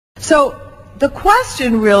So the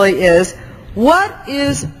question really is, what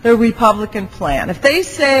is the Republican plan? If they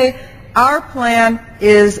say our plan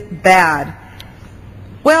is bad,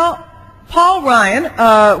 well, Paul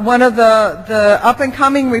Ryan, one of the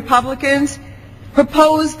up-and-coming Republicans,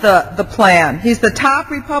 proposed the plan. He's the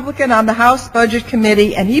top Republican on the House Budget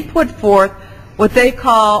Committee, and he put forth what they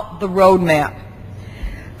call the roadmap.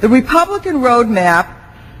 The Republican roadmap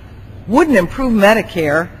wouldn't improve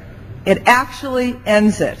Medicare. It actually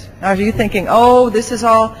ends it. Now, are you thinking, oh, this is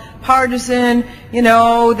all partisan, you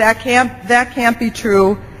know, that can't be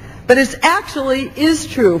true. But it actually is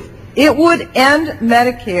true. It would end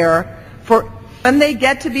Medicare for when they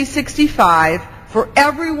get to be 65 for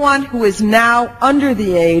everyone who is now under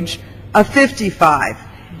the age of 55.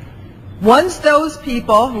 Once those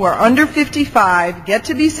people who are under 55 get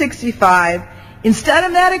to be 65, instead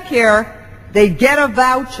of Medicare, they get a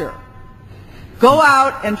voucher. Go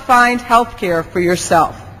out and find health care for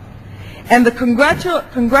yourself. And the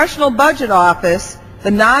Congressional Budget Office,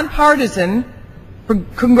 the nonpartisan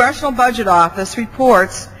Congressional Budget Office,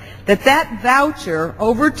 reports that that voucher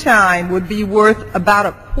over time would be worth about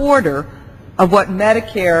a quarter of what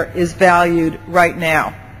Medicare is valued right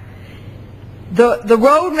now. The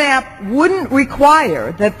roadmap wouldn't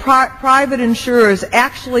require that private insurers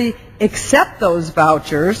actually accept those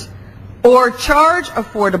vouchers or charge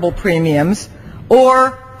affordable premiums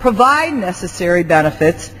or provide necessary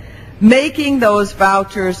benefits, making those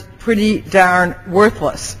vouchers pretty darn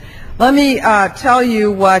worthless. Let me tell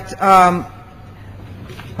you what,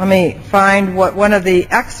 let me find what one of the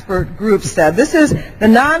expert groups said. This is the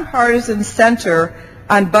Nonpartisan Center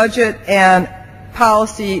on Budget and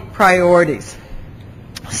Policy Priorities.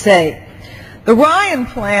 Say, the Ryan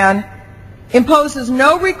plan imposes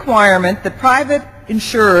no requirement that private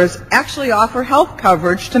insurers actually offer health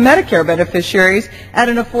coverage to Medicare beneficiaries at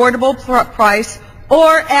an affordable price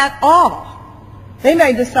or at all. They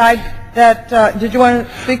may decide that, did you want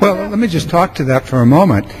to speak to that? Well, let me just talk to that for a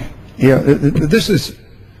moment. Yeah, this is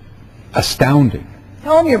astounding.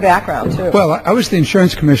 Tell them your background, too. Well, I was the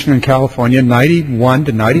insurance commissioner in California, 91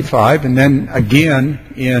 to 95, and then again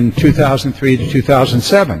in 2003 to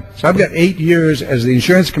 2007. So I've got 8 years as the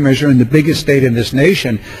insurance commissioner in the biggest state in this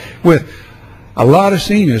nation with a lot of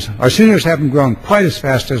seniors. Our seniors haven't grown quite as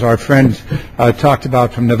fast as our friends talked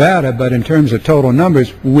about from Nevada, but in terms of total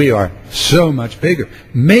numbers, we are so much bigger.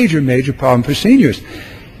 Major problem for seniors.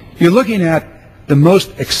 You're looking at the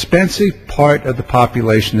most expensive part of the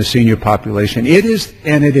population, the senior population. It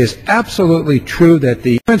is absolutely true that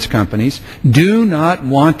the insurance companies do not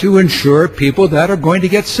want to insure people that are going to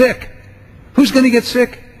get sick. Who's going to get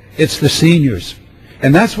sick? It's the seniors.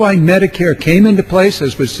 And that's why Medicare came into place,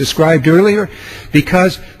 as was described earlier,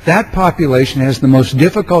 because that population has the most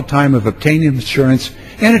difficult time of obtaining insurance,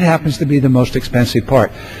 and it happens to be the most expensive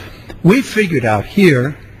part. We figured out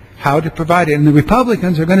here how to provide it. And the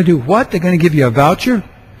Republicans are going to do what? They're going to give you a voucher?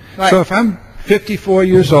 Right. So if I'm 54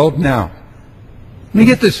 years old now, let me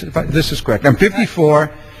get this, if this is correct. I'm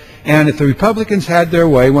 54, and if the Republicans had their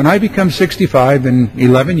way, when I become 65 in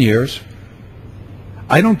 11 years,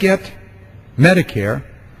 I don't get Medicare,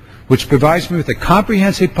 which provides me with a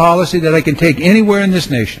comprehensive policy that I can take anywhere in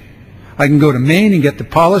this nation. I can go to Maine and get the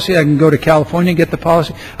policy. I can go to California and get the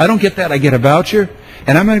policy. I don't get that. I get a voucher.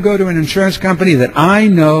 And I'm going to go to an insurance company that I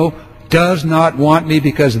know does not want me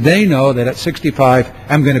because they know that at 65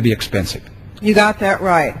 I'm going to be expensive. You got that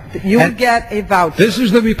right. You would get a voucher. This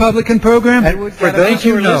is the Republican program? And for those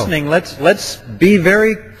who are listening, let's be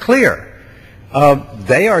very clear.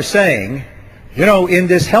 They are saying, you know, in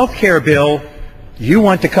this health care bill, you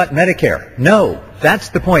want to cut Medicare. No, that's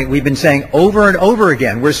the point we've been saying over and over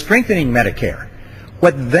again. We're strengthening Medicare.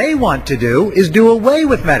 What they want to do is do away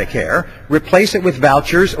with Medicare, replace it with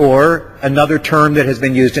vouchers, or another term that has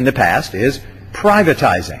been used in the past is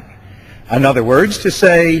privatizing. In other words, to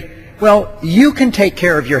say, well, you can take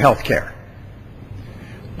care of your health care.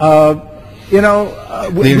 The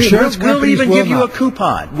insurance we'll even give you a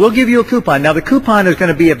coupon. We'll give you a coupon. Now, the coupon is going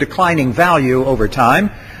to be of declining value over time,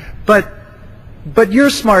 but you're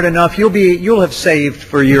smart enough. You'll have saved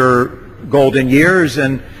for your golden years,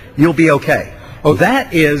 and you'll be okay. Oh,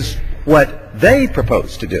 that is what they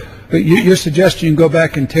propose to do. But you're suggesting you go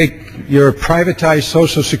back and take your privatized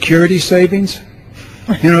Social Security savings?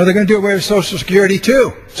 You know, they're going to do away with Social Security,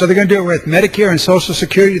 too. So they're going to do away with Medicare and Social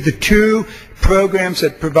Security, the two programs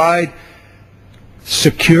that provide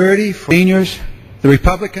security for seniors. The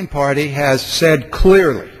Republican Party has said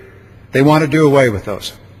clearly they want to do away with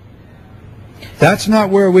those. That's not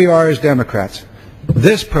where we are as Democrats.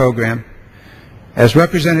 This program, as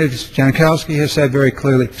Representative Jan Schakowsky has said very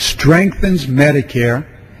clearly, strengthens Medicare,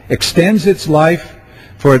 extends its life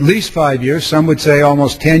for at least 5 years. Some would say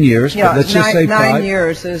almost 10 years, Yeah, but let's just say 5. 9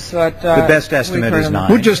 years is what The best estimate is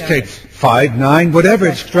 9. We'll just take 5, 9, whatever.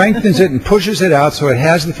 It strengthens it and pushes it out so it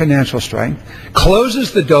has the financial strength,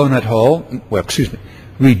 closes the donut hole,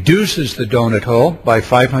 reduces the donut hole by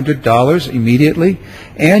 $500 immediately,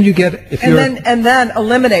 and you get, if you're... And then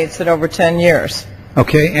eliminates it over 10 years.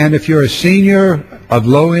 Okay, and if you're a senior of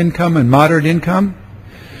low income and moderate income,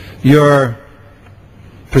 your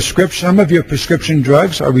some of your prescription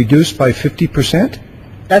drugs are reduced by 50%.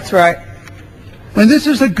 That's right. And this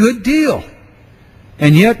is a good deal.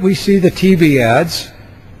 And yet we see the TV ads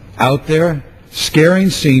out there scaring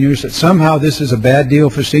seniors that somehow this is a bad deal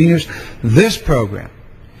for seniors. This program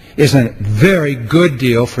is a very good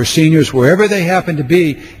deal for seniors wherever they happen to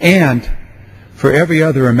be and for every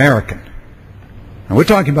other American. And we're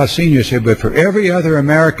talking about seniors here, but for every other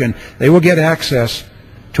American, they will get access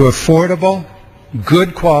to affordable,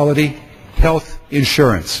 good quality health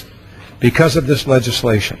insurance because of this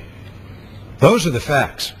legislation. Those are the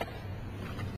facts.